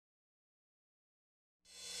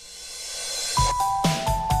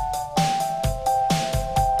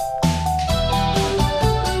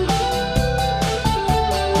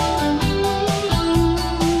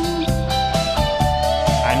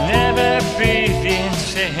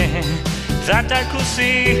that I could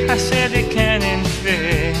see. I said it can't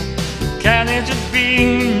be. Can it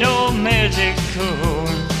be no magical?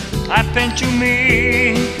 Happened to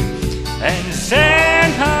me, and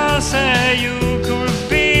then I said you could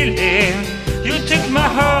believe. You took my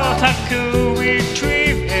heart, I could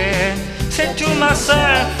retrieve it. Said to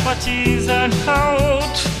myself, what is an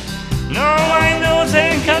out? Now I know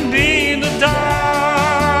there can be no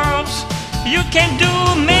doubts. You can do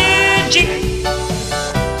magic.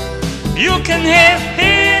 You can have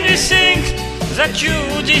anything that you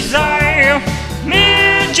desire.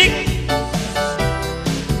 Magic.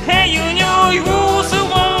 And you know you're the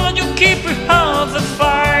one you keep your heart on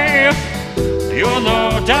fire. You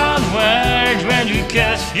know darn well when you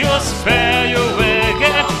cast your spell, you will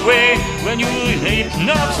get away. When you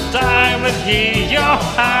hypnotize time with your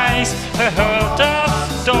eyes, a hurt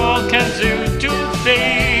of dog can do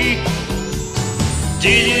today.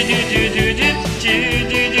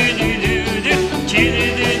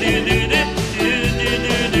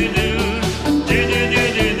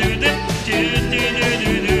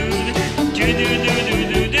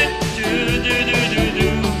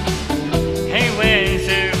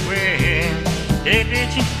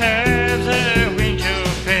 Everything has a winter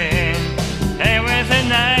pain, and when the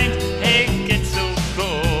night it gets so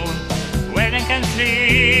cold, when I can't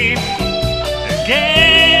sleep,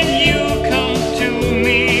 again you come to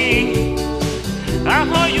me. I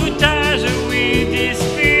hold you tight with this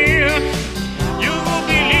fear. You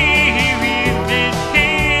believe in this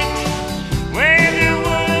hit when the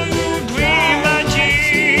world dream magic.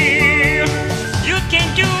 You can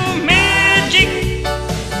do magic.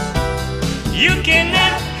 You can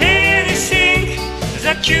have anything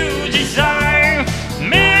that you desire.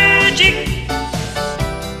 Magic.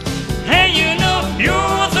 And you know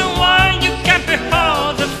you're the one you can't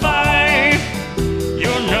behold the fire.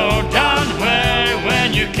 You know darn well when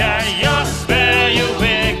you can